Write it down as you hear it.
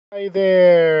Hi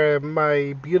there,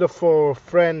 my beautiful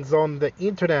friends on the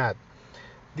internet.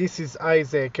 This is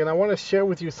Isaac, and I want to share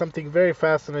with you something very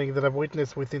fascinating that I've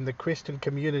witnessed within the Christian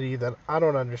community that I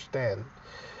don't understand.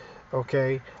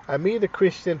 Okay, I meet the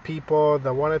Christian people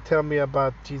that want to tell me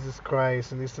about Jesus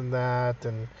Christ and this and that,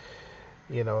 and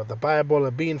the Bible,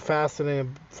 and being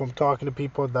fascinated from talking to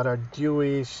people that are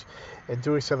Jewish, and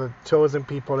Jewish are the chosen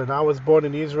people. And I was born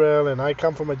in Israel, and I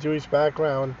come from a Jewish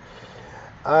background.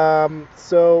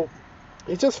 So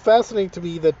it's just fascinating to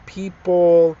me that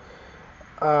people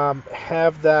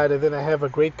have that, and then I have a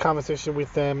great conversation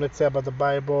with them, let's say about the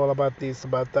Bible, about this,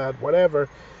 about that, whatever.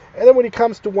 And then when it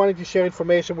comes to wanting to share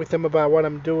information with them about what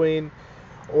I'm doing,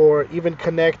 or even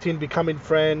connecting, becoming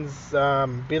friends,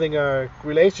 building a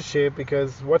relationship,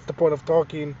 because what's the point of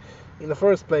talking in the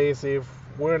first place if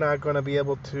we're not going to be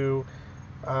able to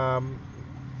um,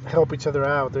 help each other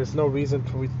out? There's no reason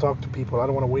for me to talk to people. I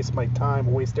don't want to waste my time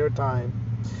or waste their time.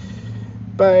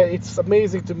 But it's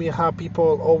amazing to me how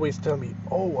people always tell me,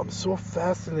 "Oh, I'm so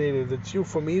fascinated that you're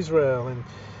from Israel and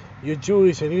you're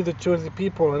Jewish and you're the chosen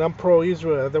people and I'm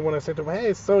pro-Israel." And then when I say to them,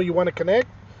 "Hey, so you want to connect?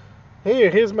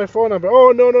 Here's my phone number."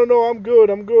 "Oh, no, no, no, I'm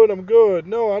good, I'm good, I'm good.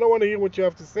 No, I don't want to hear what you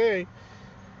have to say."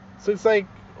 So it's like,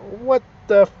 what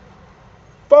the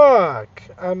fuck?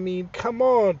 I mean, come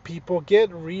on, people,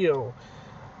 get real.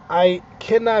 I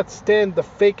cannot stand the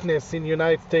fakeness in the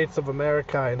United States of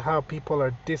America and how people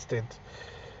are distant.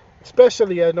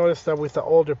 Especially, I notice that with the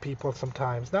older people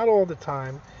sometimes. Not all the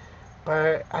time,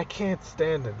 but I can't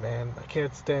stand it, man. I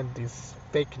can't stand this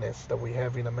fakeness that we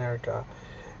have in America.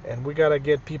 And we gotta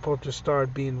get people to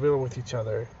start being real with each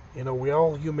other. We're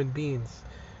all human beings,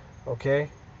 okay?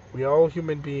 We're all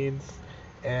human beings.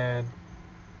 And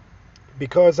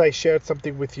because I shared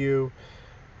something with you,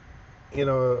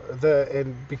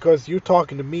 and because you're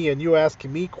talking to me and you're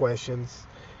asking me questions,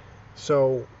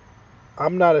 so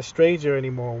I'm not a stranger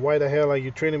anymore. Why the hell are you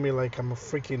treating me like I'm a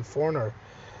freaking foreigner?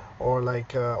 Or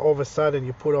like all of a sudden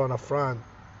you put on a front.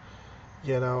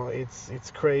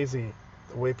 It's crazy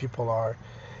the way people are,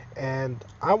 and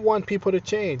I want people to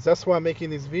change. That's why I'm making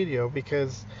this video,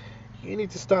 because you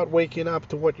need to start waking up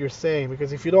to what you're saying,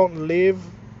 because if you don't live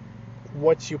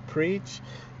what you preach,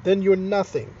 then you're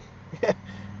nothing.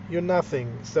 You're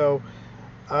nothing. So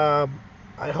um,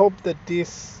 I hope that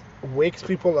this wakes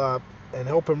people up and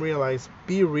help them realize,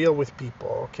 be real with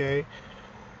people. Okay,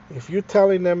 if you're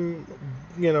telling them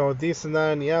this and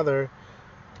that and the other,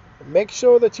 make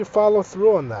sure that you follow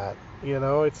through on that.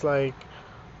 It's like,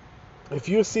 if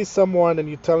you see someone and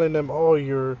you're telling them, oh,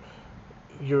 you're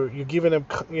giving them,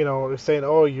 saying,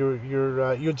 oh,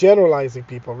 you're generalizing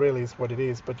people, really is what it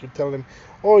is. But you're telling them,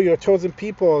 oh, you're chosen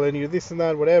people and you're this and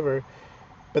that, whatever.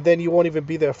 But then you won't even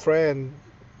be their friend,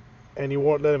 and you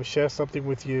won't let them share something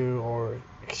with you or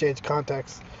exchange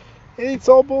contacts. And it's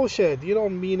all bullshit. You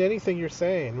don't mean anything you're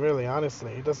saying, really,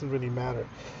 honestly. It doesn't really matter.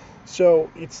 So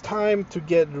it's time to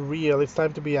get real. It's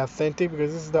time to be authentic,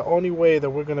 because this is the only way that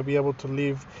we're going to be able to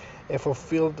live a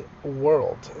fulfilled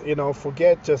world.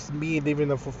 Forget just me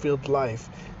living a fulfilled life.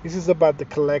 This is about the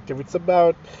collective. It's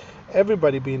about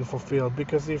everybody being fulfilled,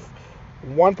 because if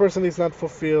one person is not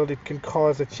fulfilled, it can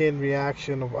cause a chain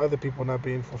reaction of other people not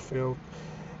being fulfilled.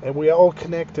 And we are all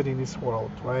connected in this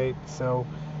world, right? So,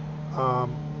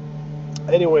 um,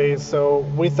 anyways, so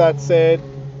with that said,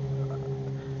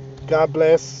 God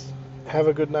bless. Have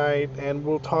a good night, and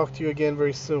we'll talk to you again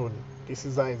very soon. This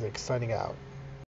is Isaac signing out.